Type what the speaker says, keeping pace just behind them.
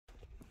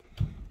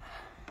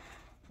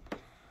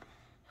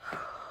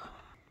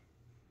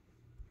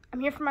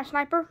here for my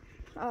sniper,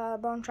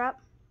 bone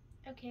trap.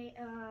 Okay,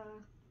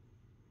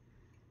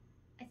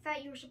 I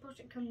thought you were supposed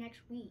to come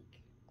next week.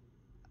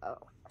 Oh,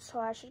 so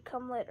I should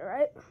come later,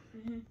 right?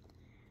 Mm-hmm.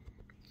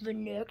 The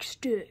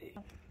next day.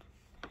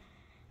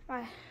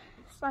 My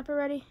sniper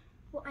ready?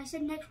 Well, I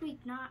said next week,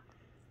 not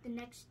the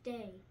next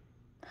day.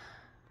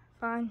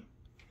 Fine.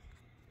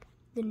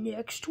 The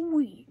next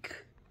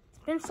week. It's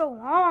been so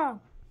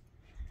long.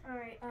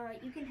 Alright,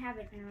 you can have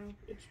it now.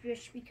 It's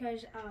just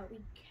because,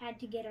 we had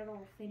to get it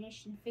all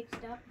finished and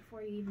fixed up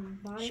before you even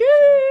bought it. So.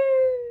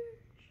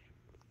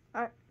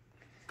 Alright.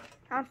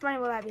 How much money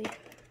will that be?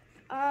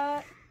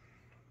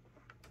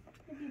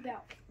 Maybe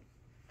about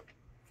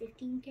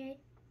 15K.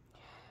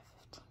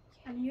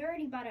 I mean, you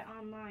already bought it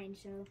online,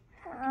 so you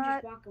can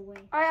just walk away.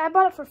 I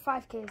bought it for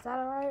 5K. Is that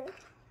alright?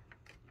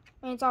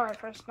 I mean, it's alright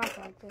for a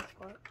sniper like this,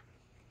 but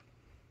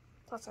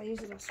plus I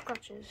use it as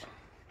scratches.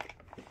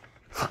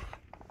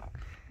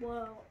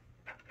 Well,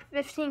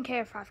 15K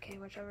or 5K,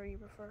 whichever you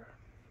prefer.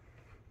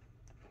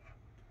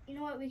 you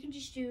know what? We can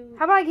just do.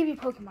 How about I give you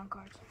Pokemon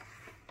cards?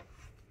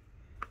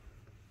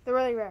 They're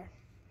really rare.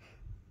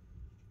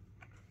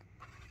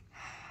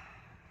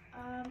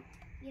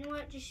 You know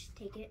what? Just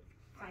take it.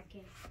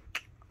 5K.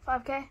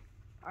 5K?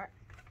 Alright.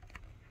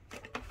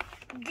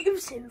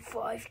 Gives him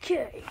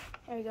 5K.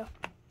 There you go.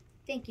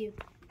 Thank you.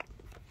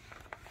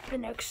 The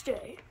next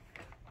day.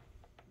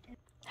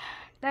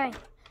 Dang.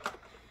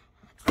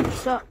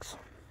 Sucks.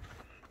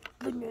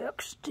 The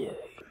next day.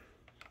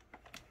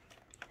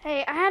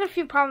 Hey, I had a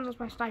few problems with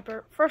my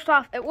sniper. First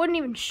off, it wouldn't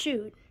even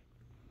shoot.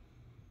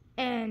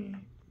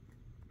 And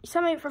you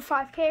sent me it for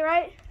 5K,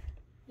 right?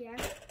 Yeah.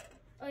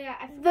 Oh yeah,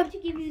 I forgot to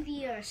give you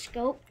the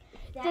scope.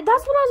 That's what I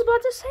was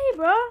about to say,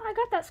 bro. I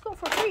got that scope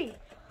for free.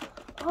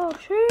 Oh,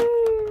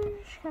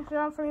 sheesh. Can you put it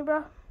on for me,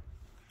 bro?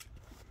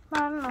 I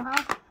don't know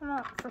how. I'm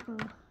not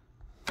freaking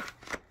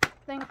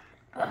thing.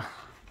 Ugh.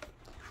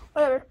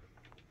 Whatever.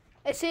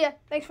 Hey, see ya.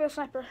 Thanks for the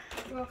sniper.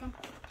 You're welcome.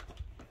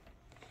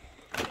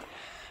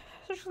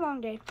 Such a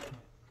long day.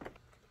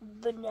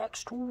 The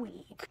next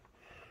week.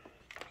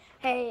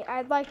 Hey,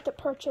 I'd like to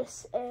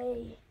purchase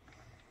a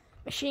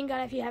machine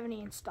gun if you have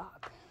any in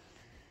stock.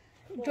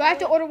 Well, Do I have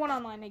to order one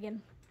online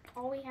again?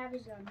 All we have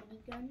is a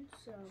minigun,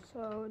 so.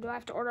 So, do I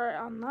have to order it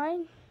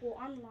online? Well,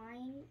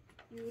 online,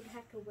 you would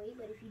have to wait,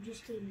 but if you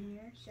just came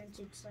here, since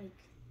it's like,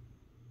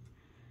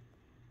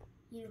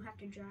 you have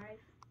to drive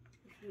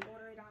if you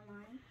order it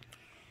online.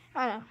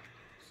 I know.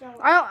 So,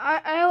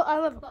 I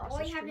live but across all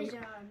the you have street. is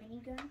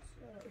minigun,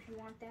 so if you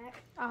want that,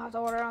 I'll have to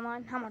order it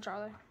online. How much are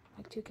they?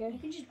 Like 2K? you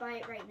can just buy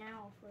it right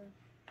now for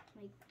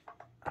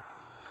like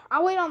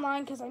I'll wait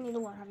online because I need to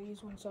learn how to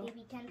use one. So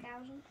maybe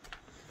 10,000.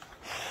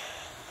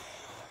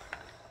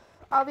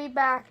 I'll be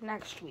back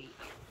next week.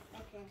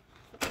 Okay.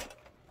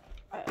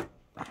 Alright.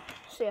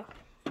 See ya.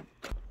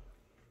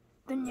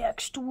 The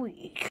next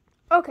week.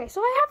 Okay,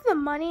 so I have the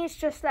money. It's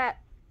just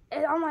that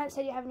online it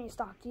said you have any in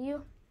stock. Do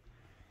you?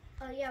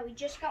 Yeah, we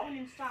just got one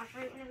in stock.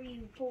 Right whenever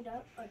you pulled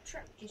up, a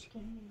truck just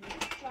came in and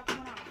dropped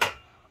one off.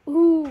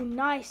 Ooh,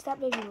 nice. That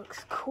baby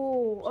looks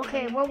cool.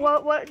 Okay,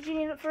 what did you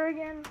need it for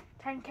again?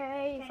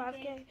 10K,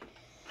 5K?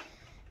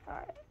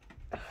 Alright.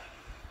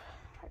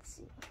 Let's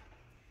see.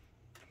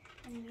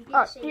 And you did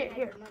Oh, say you had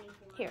here. the money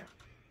for it. Here.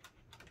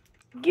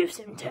 Gives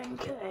him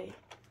 10K.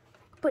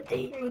 But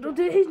they little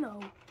did he know,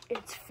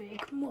 it's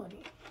fake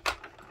money.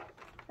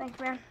 Thanks,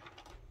 man.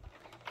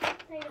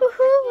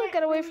 Woohoo! I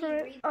got away from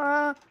it. So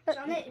on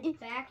the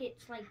back,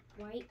 it's like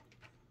white.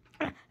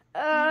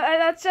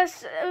 That's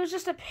just, it was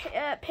just a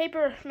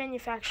paper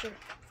manufacturer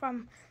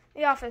from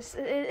the office.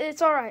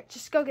 It's alright.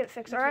 Just go get it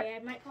fixed, alright? Okay,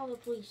 I might call the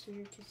police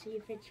here to see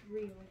if it's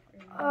real.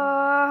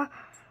 Or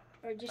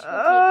just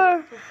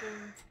go take it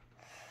before.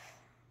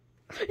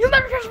 You'll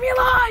never catch me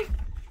alive!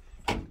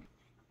 I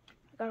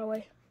got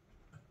away.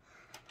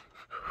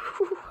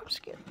 Whew, I'm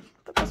scared.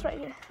 Put this right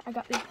here. I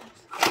got these guys.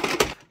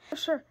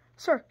 Sir,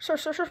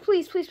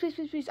 please.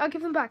 I'll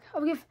give them back.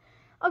 I'll give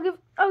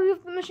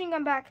the machine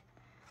gun back.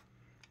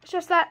 It's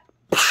just that.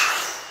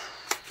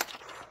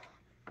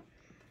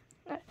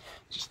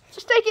 Just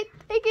take it.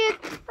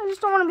 I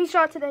just don't want to be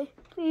shot today.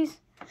 Please.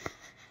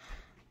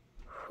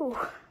 Whew.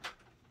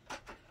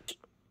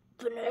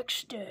 The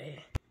next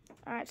day.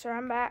 Alright, sir,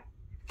 I'm back.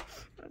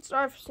 I'm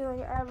sorry for stealing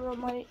your ad real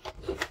money.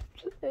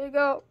 There you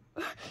go.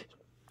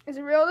 Is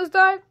it real this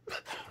time?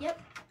 Yep.